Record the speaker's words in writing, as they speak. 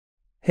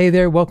Hey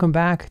there, welcome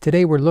back.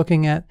 Today we're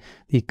looking at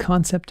the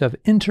concept of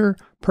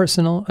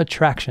interpersonal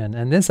attraction.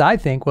 And this, I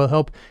think, will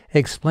help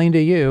explain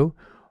to you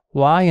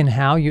why and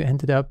how you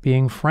ended up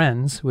being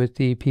friends with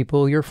the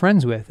people you're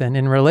friends with and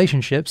in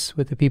relationships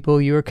with the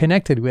people you are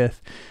connected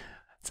with.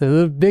 It's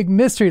a big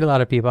mystery to a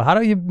lot of people. How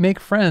do you make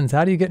friends?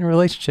 How do you get in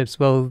relationships?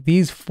 Well,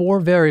 these 4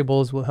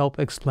 variables will help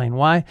explain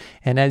why.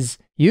 And as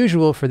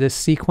usual for this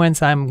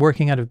sequence, I'm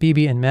working out of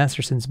Beebe and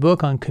Masterson's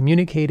book on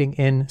communicating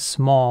in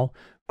small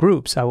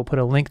groups. I will put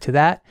a link to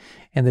that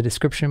in the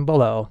description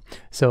below.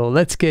 So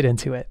let's get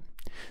into it.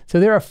 So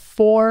there are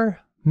 4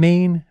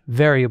 main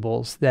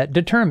variables that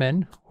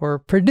determine or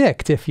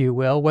predict, if you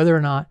will, whether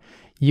or not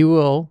you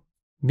will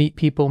meet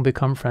people and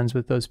become friends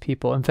with those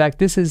people. In fact,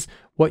 this is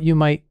what you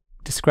might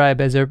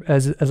describe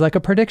as like a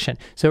prediction.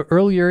 So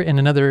earlier in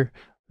another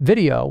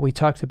video, we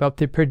talked about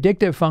the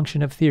predictive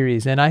function of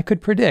theories, and I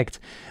could predict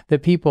the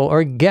people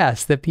or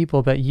guess the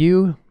people that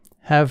you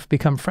have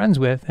become friends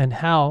with and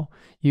how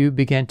you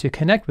begin to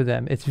connect with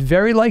them. It's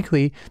very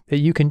likely that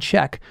you can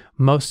check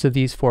most of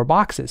these 4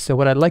 boxes. So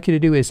what I'd like you to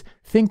do is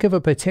think of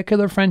a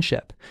particular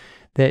friendship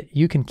that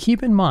you can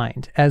keep in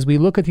mind as we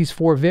look at these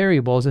 4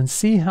 variables and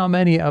see how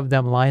many of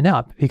them line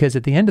up. Because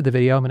at the end of the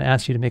video, I'm going to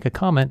ask you to make a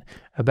comment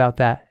about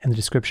that in the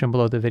description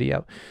below the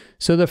video.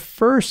 So the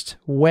first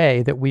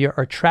way that we are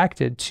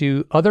attracted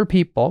to other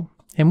people,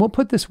 and we'll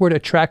put this word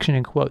attraction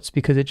in quotes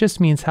because it just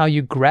means how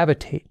you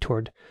gravitate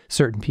toward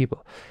certain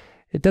people.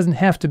 It doesn't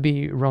have to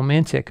be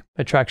romantic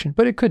attraction,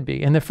 but it could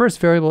be. And the first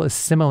variable is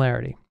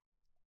similarity.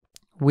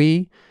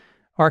 We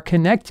are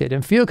connected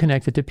and feel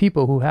connected to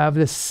people who have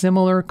the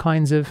similar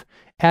kinds of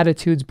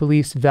attitudes,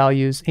 beliefs,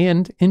 values,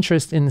 and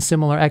interest in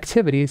similar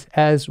activities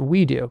as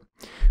we do.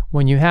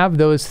 When you have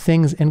those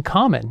things in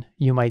common,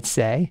 you might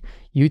say,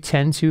 you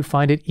tend to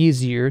find it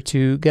easier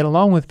to get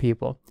along with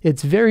people.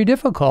 It's very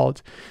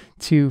difficult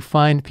to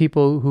find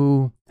people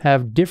who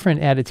have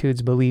different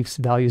attitudes, beliefs,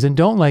 values, and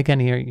don't like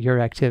any of your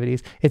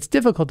activities. It's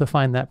difficult to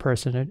find that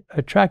person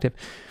attractive.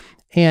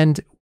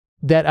 And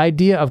that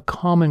idea of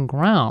common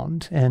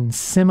ground and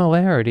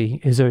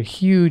similarity is a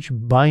huge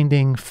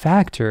binding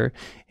factor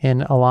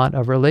in a lot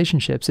of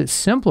relationships. It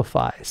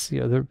simplifies,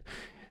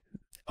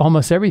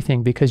 almost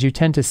everything because you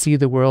tend to see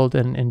the world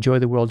and enjoy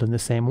the world in the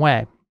same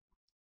way.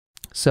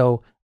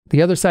 So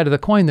the other side of the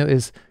coin, though,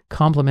 is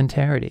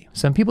complementarity.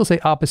 Some people say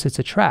opposites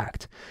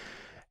attract.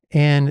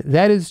 And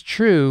that is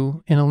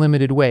true in a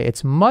limited way.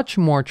 It's much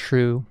more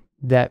true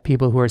that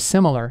people who are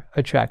similar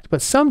attract,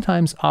 but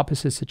sometimes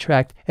opposites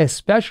attract,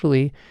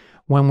 especially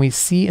when we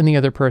see in the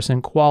other person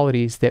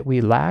qualities that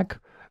we lack,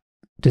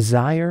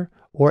 desire,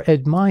 or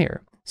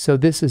admire. So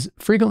this is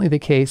frequently the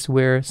case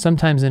where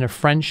sometimes in a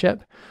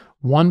friendship,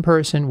 one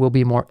person will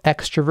be more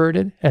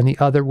extroverted and the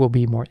other will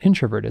be more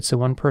introverted. So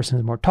one person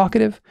is more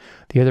talkative,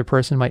 the other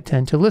person might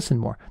tend to listen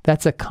more.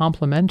 That's a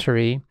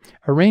complementary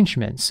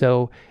arrangement.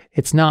 So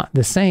it's not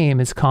the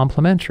same, it's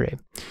complementary.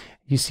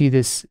 You see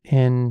this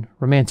in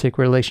romantic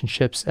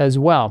relationships as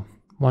well.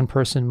 One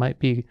person might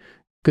be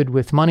good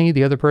with money,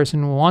 the other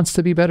person wants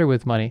to be better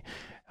with money.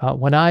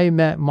 When I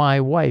met my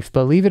wife,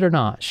 believe it or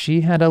not,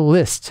 she had a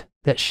list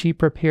that she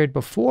prepared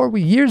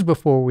years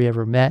before we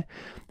ever met,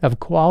 of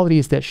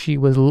qualities that she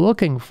was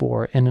looking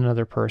for in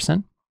another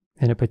person,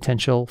 in a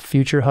potential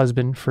future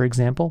husband, for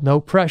example. No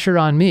pressure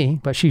on me,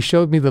 but she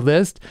showed me the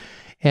list,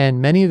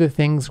 and many of the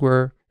things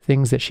were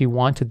things that she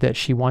wanted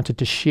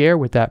to share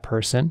with that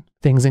person,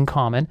 things in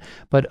common,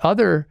 but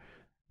other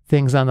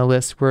things on the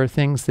list were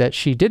things that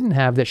she didn't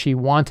have that she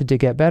wanted to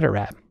get better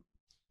at.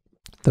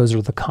 Those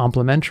are the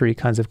complementary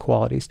kinds of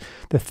qualities.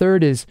 The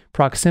third is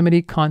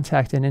proximity,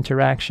 contact, and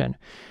interaction.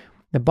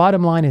 The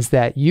bottom line is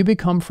that you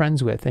become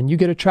friends with and you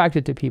get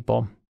attracted to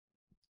people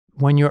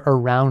when you're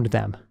around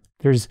them.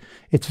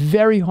 It's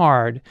very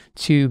hard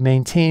to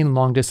maintain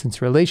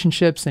long-distance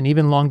relationships and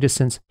even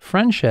long-distance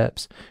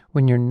friendships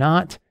when you're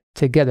not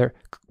together.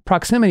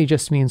 Proximity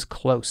just means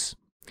close.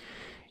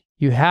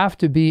 You have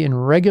to be in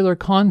regular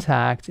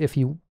contact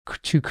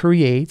to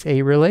create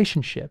a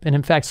relationship. And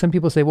in fact, some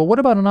people say, well, what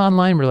about an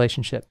online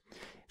relationship?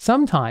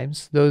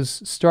 Sometimes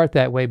those start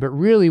that way, but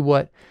really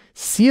what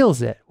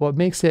seals it, what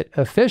makes it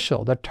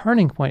official, the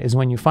turning point is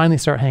when you finally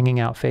start hanging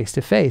out face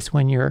to face,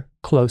 when you're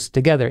close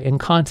together, in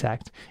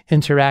contact,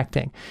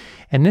 interacting.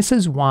 And this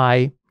is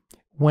why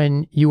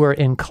when you are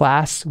in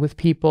class with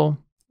people,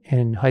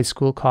 in high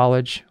school,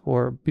 college,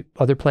 or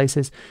other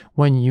places,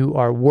 when you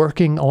are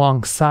working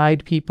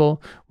alongside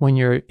people, when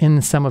you're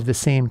in some of the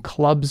same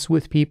clubs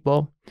with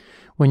people,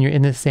 when you're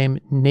in the same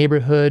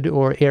neighborhood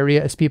or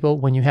area as people,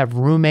 when you have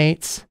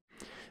roommates,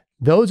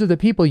 those are the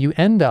people you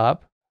end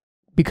up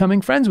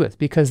becoming friends with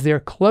because they're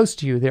close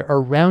to you, they're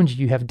around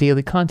you, you have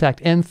daily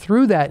contact. And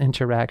through that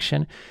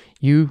interaction,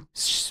 you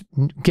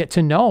get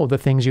to know the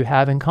things you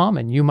have in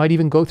common. You might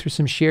even go through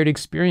some shared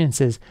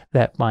experiences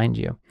that bind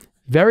you.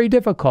 Very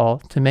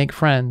difficult to make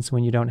friends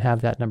when you don't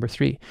have that, number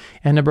 3.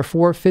 And number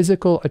 4,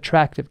 physical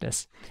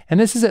attractiveness. And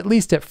this is at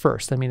least at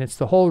first. I mean, it's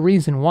the whole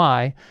reason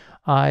why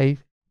I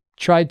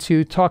tried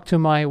to talk to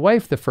my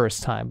wife the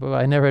first time.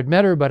 I never had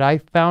met her, but I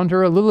found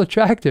her a little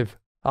attractive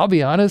I'll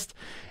be honest.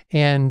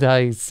 And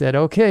I said,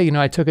 okay,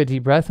 I took a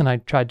deep breath and I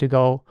tried to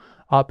go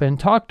up and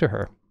talk to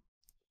her.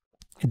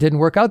 It didn't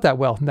work out that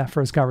well in that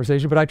first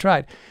conversation, but I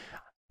tried.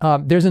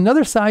 There's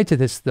another side to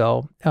this,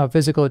 though,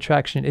 physical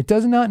attraction. It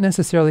does not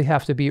necessarily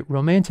have to be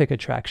romantic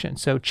attraction.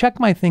 So check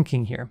my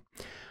thinking here.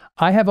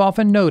 I have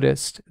often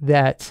noticed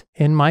that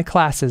in my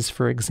classes,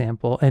 for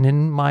example, and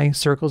in my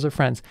circles of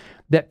friends,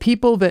 that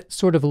people that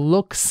sort of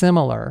look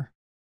similar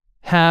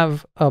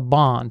have a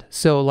bond.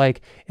 So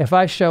like if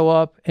I show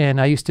up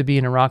and I used to be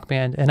in a rock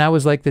band and I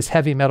was like this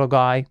heavy metal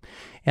guy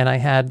and I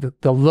had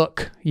the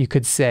look, you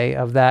could say,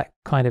 of that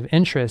kind of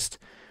interest,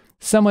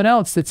 someone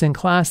else that's in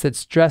class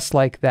that's dressed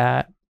like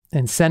that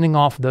and sending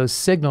off those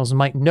signals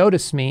might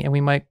notice me, and we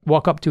might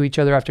walk up to each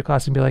other after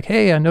class and be like,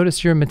 hey, I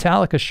noticed your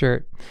Metallica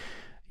shirt.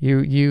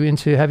 You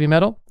into heavy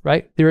metal,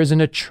 right? There is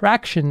an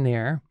attraction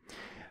there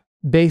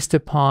based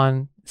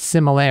upon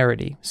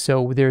similarity.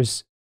 So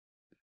there's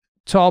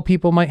tall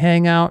people might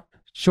hang out,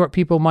 short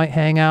people might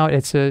hang out.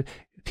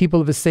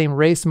 People of the same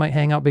race might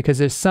hang out because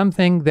there's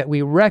something that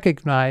we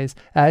recognize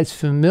as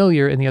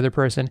familiar in the other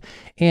person.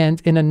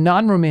 And in a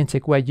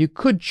non-romantic way, you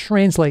could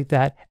translate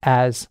that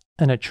as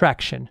an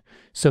attraction,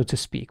 so to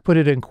speak, put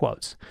it in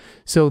quotes.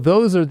 So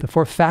those are the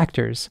 4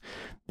 factors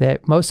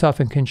that most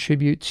often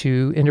contribute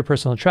to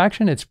interpersonal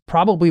attraction. It's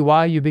probably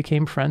why you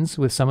became friends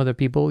with some of the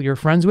people you're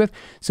friends with.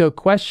 So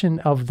question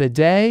of the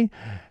day,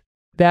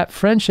 that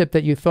friendship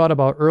that you thought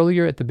about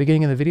earlier at the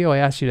beginning of the video, I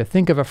asked you to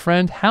think of a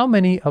friend. How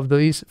many of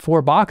these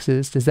 4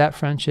 boxes does that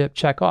friendship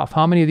check off?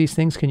 How many of these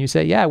things can you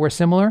say, yeah, we're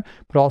similar,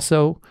 but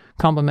also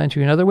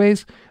complementary in other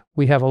ways?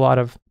 We have a lot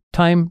of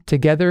time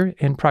together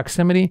in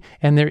proximity,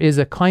 and there is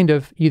a kind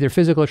of either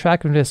physical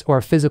attractiveness or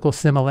physical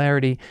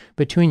similarity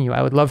between you.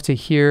 I would love to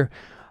hear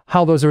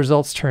how those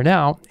results turn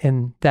out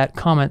in that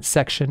comment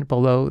section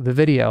below the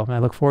video. And I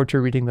look forward to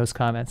reading those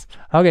comments.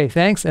 Okay,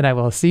 thanks, and I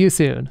will see you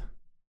soon.